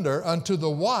husband render unto the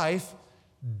wife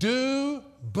due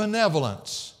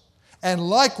benevolence, and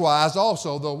likewise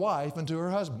also the wife unto her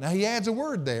husband. Now he adds a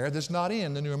word there that's not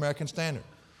in the New American Standard.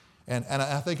 And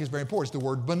I think it's very important. It's the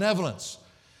word benevolence.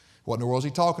 What in the world is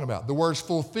he talking about? The words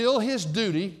fulfill his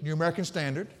duty, New American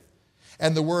Standard,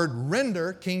 and the word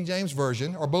render, King James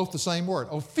Version, are both the same word,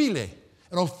 ophile.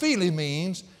 And ophile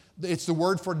means, it's the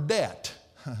word for debt.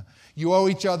 You owe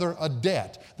each other a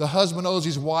debt. The husband owes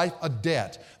his wife a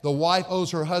debt. The wife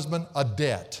owes her husband a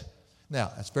debt.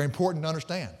 Now, that's very important to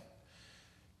understand.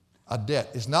 A debt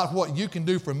is not what you can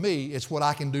do for me, it's what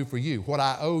I can do for you, what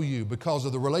I owe you because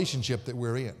of the relationship that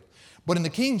we're in. But in the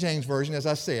King James Version, as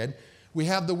I said, we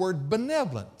have the word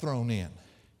benevolent thrown in.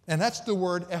 And that's the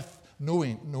word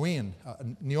neon.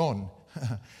 Neon.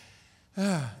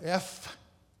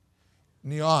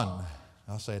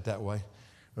 I'll say it that way.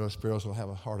 Those spirits will have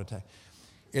a heart attack.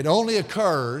 It only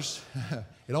occurs in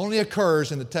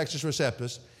the Textus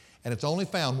Receptus, and it's only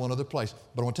found one other place.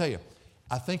 But I want to tell you,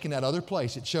 I think in that other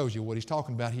place it shows you what he's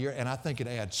talking about here, and I think it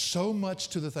adds so much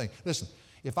to the thing. Listen,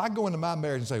 if I go into my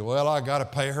marriage and say, well, I got to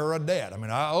pay her a debt. I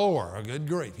mean, I owe her a good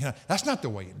grief. That's not the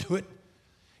way you do it.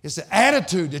 It's the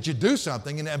attitude that you do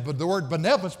something, but the word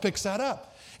benevolence picks that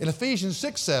up. In Ephesians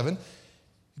 6:7,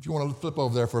 if you want to flip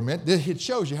over there for a minute, it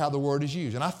shows you how the word is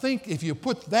used. And I think if you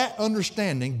put that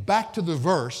understanding back to the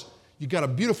verse, you've got a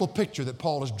beautiful picture that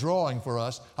Paul is drawing for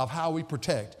us of how we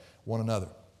protect one another.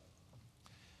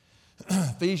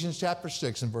 Ephesians chapter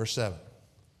 6 and verse 7.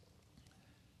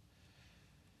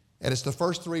 And it's the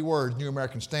first three words, New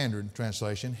American Standard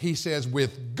translation. He says,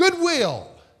 with goodwill,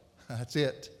 that's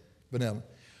it, benevolent,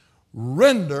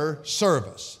 render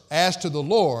service as to the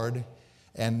Lord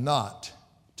and not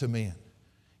to men.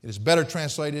 It is better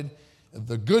translated,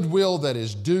 the goodwill that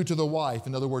is due to the wife.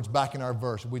 In other words, back in our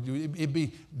verse, it'd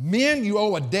be, men, you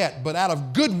owe a debt, but out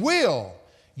of goodwill,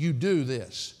 you do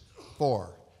this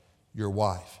for your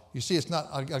wife. You see, it's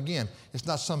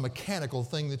not some mechanical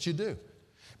thing that you do.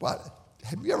 But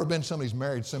have you ever been to some of these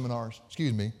marriage seminars?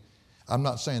 Excuse me, I'm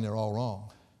not saying they're all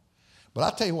wrong. But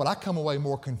I tell you what, I come away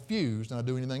more confused than I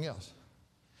do anything else.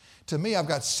 To me, I've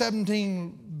got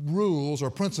 17 rules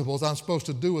or principles I'm supposed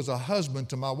to do as a husband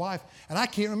to my wife, and I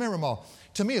can't remember them all.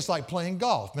 To me, it's like playing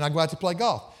golf. When I go out to play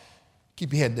golf,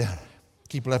 keep your head down.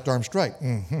 Keep your left arm straight.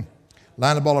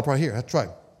 Line the ball up right here. That's right.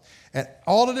 And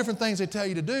all the different things they tell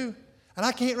you to do, and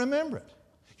I can't remember it.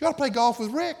 You ought to play golf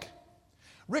with Rick.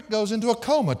 Rick goes into a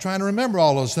coma trying to remember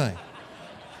all those things.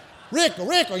 Rick,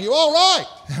 are you all right?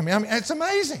 I mean, it's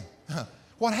amazing.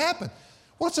 What happened?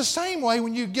 Well, it's the same way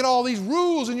when you get all these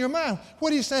rules in your mind.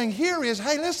 What he's saying here is,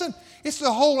 hey, listen, it's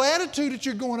the whole attitude that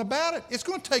you're going about it. It's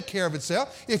going to take care of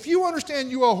itself. If you understand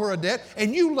you owe her a debt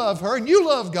and you love her and you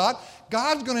love God,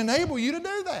 God's going to enable you to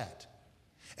do that.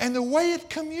 And the way it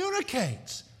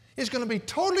communicates is going to be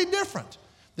totally different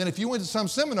than if you went to some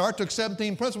seminar, took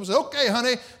 17 principles, and said, okay,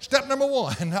 honey, step number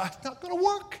 1. It's not going to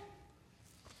work.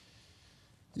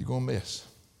 You're going to miss.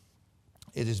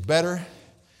 It is better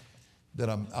that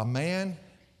a man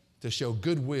to show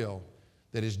goodwill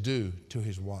that is due to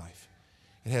his wife.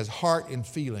 It has heart and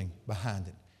feeling behind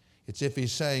it. It's if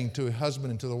he's saying to a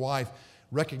husband and to the wife,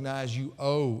 recognize you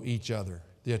owe each other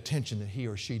the attention that he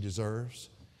or she deserves.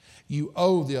 You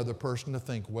owe the other person to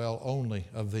think well only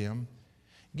of them.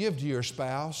 Give to your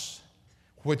spouse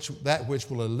that which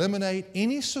will eliminate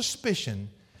any suspicion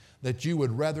that you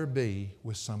would rather be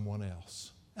with someone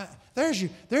else. There's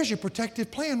your protective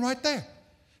plan right there.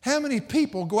 How many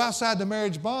people go outside the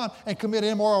marriage bond and commit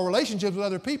immoral relationships with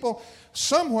other people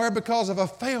somewhere because of a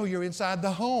failure inside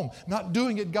the home, not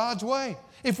doing it God's way?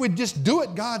 If we just do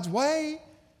it God's way,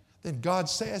 then God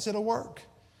says it'll work.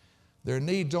 There are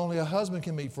needs only a husband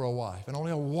can meet for a wife, and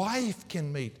only a wife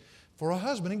can meet for a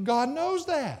husband, and God knows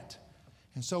that.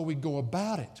 And so we go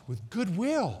about it with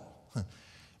goodwill,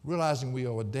 realizing we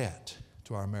owe a debt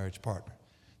to our marriage partner.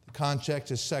 The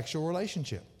context is sexual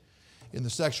relationship. In the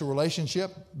sexual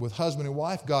relationship with husband and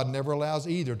wife, God never allows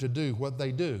either to do what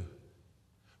they do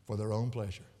for their own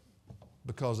pleasure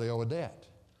because they owe a debt.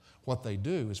 What they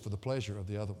do is for the pleasure of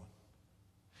the other one.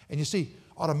 And you see,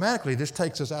 automatically this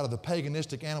takes us out of the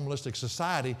paganistic, animalistic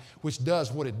society which does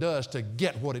what it does to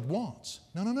get what it wants.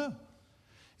 No.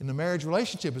 In the marriage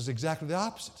relationship, it's exactly the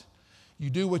opposite. You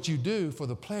do what you do for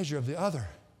the pleasure of the other.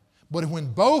 But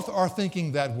when both are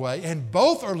thinking that way and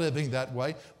both are living that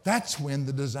way, that's when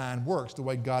the design works the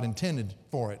way God intended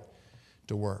for it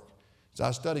to work. As I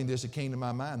was studying this, it came to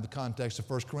my mind the context of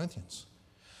 1 Corinthians.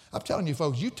 I'm telling you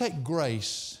folks, you take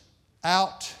grace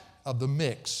out of the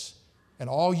mix and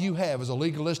all you have is a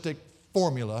legalistic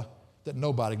formula that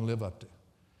nobody can live up to.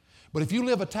 But if you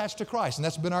live attached to Christ, and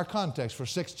that's been our context for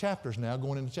 6 chapters now,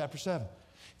 going into chapter 7.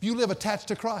 If you live attached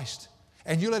to Christ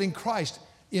and you're letting Christ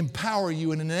empower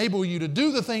you and enable you to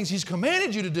do the things He's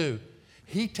commanded you to do,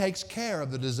 He takes care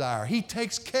of the desire. He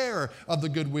takes care of the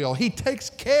goodwill. He takes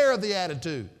care of the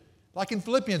attitude. Like in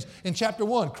Philippians, in chapter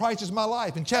 1, Christ is my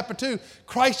life. In chapter 2,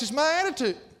 Christ is my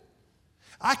attitude.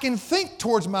 I can think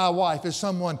towards my wife as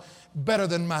someone better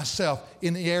than myself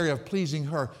in the area of pleasing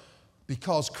her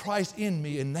because Christ in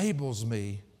me enables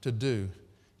me to do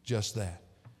just that.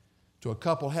 To a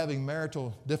couple having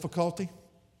marital difficulty,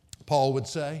 Paul would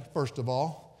say, first of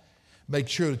all, make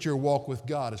sure that your walk with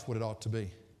God is what it ought to be.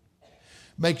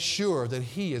 Make sure that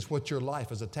He is what your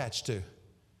life is attached to.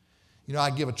 You know,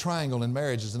 I give a triangle in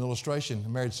marriage as an illustration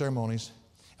in marriage ceremonies,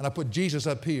 and I put Jesus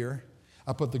up here,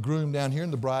 I put the groom down here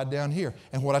and the bride down here.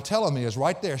 And what I tell them is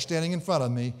right there, standing in front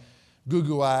of me,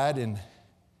 goo-goo-eyed and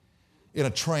in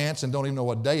a trance and don't even know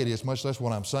what day it is, much less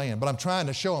what I'm saying. But I'm trying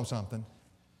to show them something,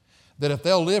 that if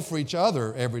they'll live for each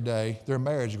other every day, their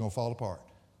marriage is going to fall apart.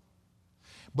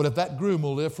 But if that groom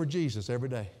will live for Jesus every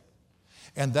day,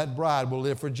 and that bride will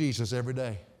live for Jesus every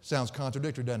day. Sounds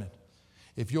contradictory, doesn't it?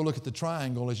 If you'll look at the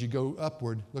triangle as you go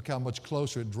upward, look how much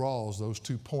closer it draws those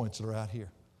 2 points that are out here.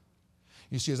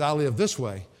 You see, as I live this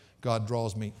way, God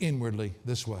draws me inwardly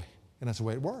this way. And that's the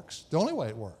way it works. The only way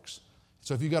it works.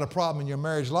 So if you've got a problem in your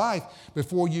marriage life,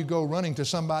 before you go running to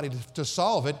somebody to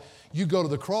solve it, you go to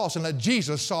the cross and let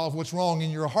Jesus solve what's wrong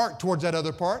in your heart towards that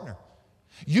other partner.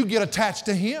 You get attached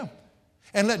to Him.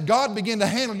 And let God begin to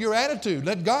handle your attitude.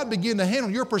 Let God begin to handle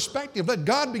your perspective. Let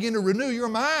God begin to renew your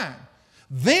mind.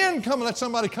 Then come and let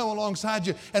somebody come alongside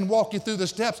you and walk you through the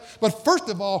steps. But first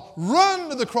of all, run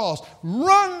to the cross.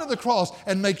 Run to the cross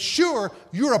and make sure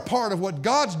you're a part of what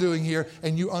God's doing here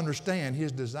and you understand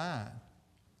His design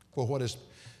for what has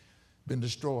been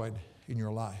destroyed in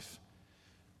your life.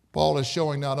 Paul is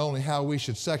showing not only how we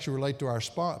should sexually relate to our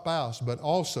spouse, but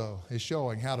also is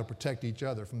showing how to protect each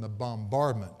other from the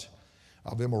bombardment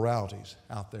of immoralities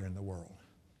out there in the world.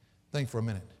 Think for a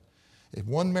minute. If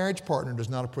one marriage partner does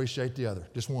not appreciate the other,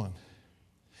 just one.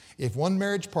 If one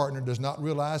marriage partner does not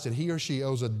realize that he or she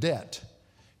owes a debt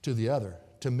to the other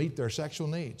to meet their sexual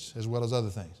needs as well as other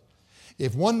things.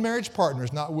 If one marriage partner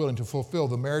is not willing to fulfill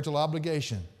the marital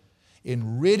obligation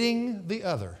in ridding the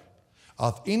other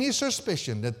of any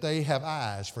suspicion that they have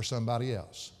eyes for somebody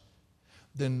else,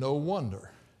 then no wonder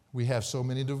we have so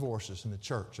many divorces in the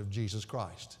church of Jesus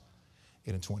Christ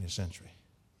in the 20th century.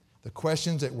 The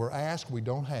questions that were asked, we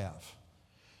don't have.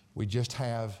 We just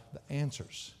have the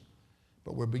answers.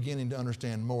 But we're beginning to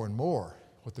understand more and more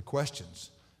what the questions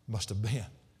must have been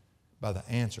by the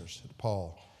answers that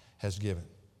Paul has given.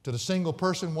 To the single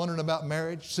person wondering about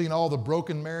marriage, seeing all the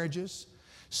broken marriages,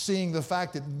 seeing the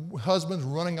fact that husbands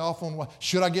running off on,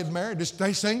 should I get married? Just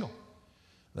stay single.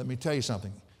 Let me tell you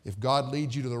something. If God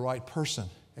leads you to the right person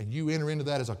and you enter into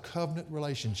that as a covenant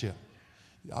relationship,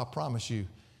 I promise you,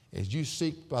 as you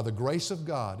seek by the grace of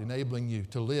God enabling you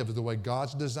to live the way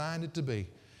God's designed it to be,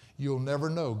 you'll never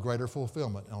know greater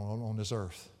fulfillment on this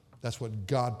earth. That's what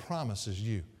God promises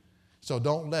you. So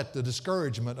don't let the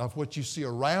discouragement of what you see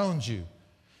around you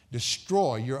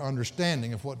destroy your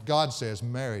understanding of what God says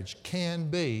marriage can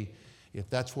be if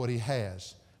that's what He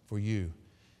has for you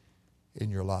in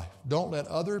your life. Don't let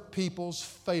other people's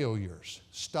failures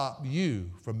stop you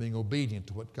from being obedient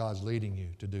to what God's leading you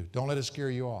to do. Don't let it scare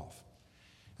you off.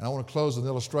 And I want to close with an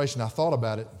illustration. I thought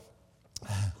about it.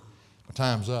 My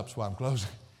time's up, so I'm closing.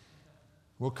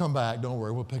 We'll come back. Don't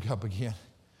worry. We'll pick up again.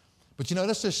 But you know,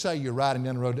 let's just say you're riding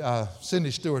down the road.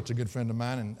 Cindy Stewart's a good friend of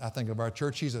mine, and I think of our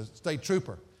church. She's a state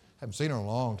trooper. Haven't seen her in a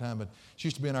long time, but she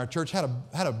used to be in our church. Had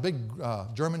a big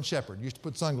German Shepherd. Used to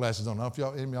put sunglasses on. I don't know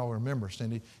if any of y'all remember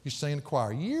Cindy. Used to sing in the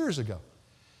choir years ago.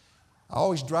 I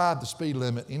always drive the speed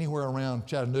limit anywhere around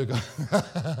Chattanooga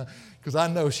because I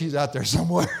know she's out there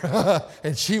somewhere,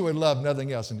 and she would love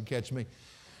nothing else than to catch me.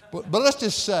 But let's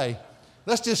just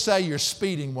say you're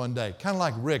speeding one day, kind of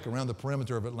like Rick around the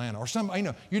perimeter of Atlanta, or somebody.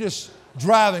 You're just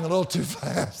driving a little too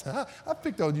fast. I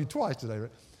picked on you twice today,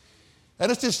 right? And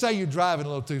let's just say you're driving a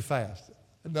little too fast.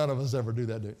 None of us ever do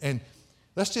that, do we? And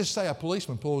let's just say a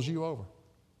policeman pulls you over.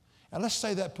 And let's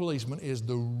say that policeman is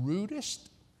the rudest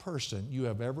person you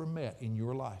have ever met in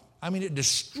your life. I mean, it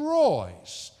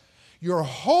destroys your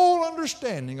whole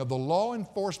understanding of the law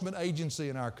enforcement agency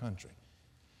in our country.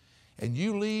 And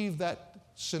you leave that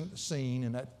scene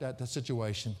and that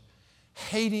situation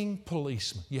hating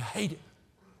policemen. You hate it.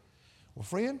 Well,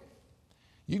 friend,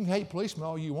 you can hate policemen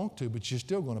all you want to, but you're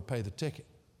still going to pay the ticket.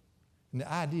 And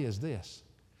the idea is this.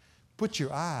 Put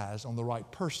your eyes on the right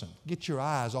person. Get your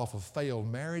eyes off of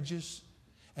failed marriages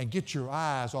and get your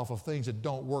eyes off of things that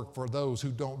don't work for those who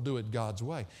don't do it God's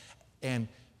way. And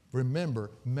remember,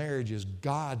 marriage is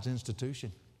God's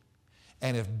institution.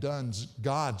 And if done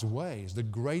God's way, is the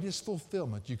greatest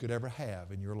fulfillment you could ever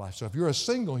have in your life. So if you're a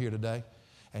single here today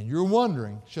and you're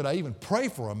wondering, should I even pray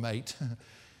for a mate?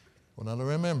 Well, now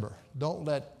remember, don't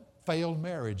let failed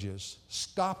marriages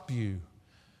stop you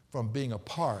from being a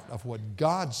part of what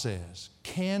God says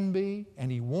can be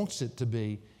and He wants it to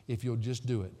be if you'll just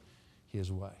do it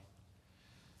His way.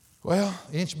 Well,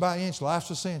 inch by inch,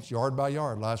 life's a cinch. Yard by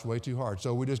yard, life's way too hard.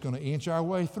 So we're just going to inch our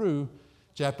way through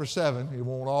chapter 7. It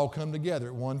won't all come together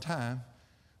at one time,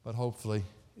 but hopefully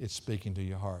it's speaking to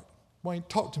your heart. Wayne,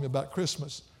 talk to me about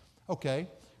Christmas. Okay,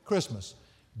 Christmas.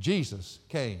 Jesus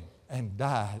came and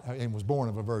died and was born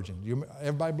of a virgin.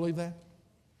 Everybody believe that?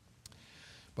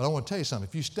 But I want to tell you something.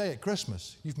 If you stay at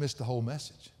Christmas, you've missed the whole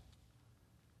message.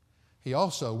 He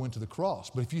also went to the cross.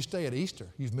 But if you stay at Easter,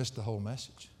 you've missed the whole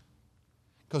message.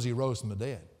 Because He rose from the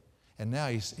dead. And now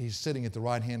he's sitting at the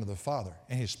right hand of the Father.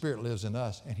 And His Spirit lives in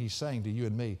us. And He's saying to you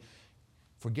and me,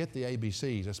 forget the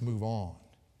ABCs. Let's move on.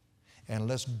 And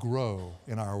let's grow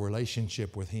in our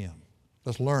relationship with Him.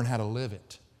 Let's learn how to live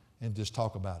it and just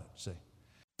talk about it. See?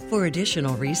 For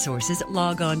additional resources,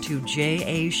 log on to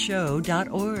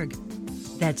jashow.org.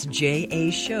 That's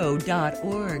jashow.org.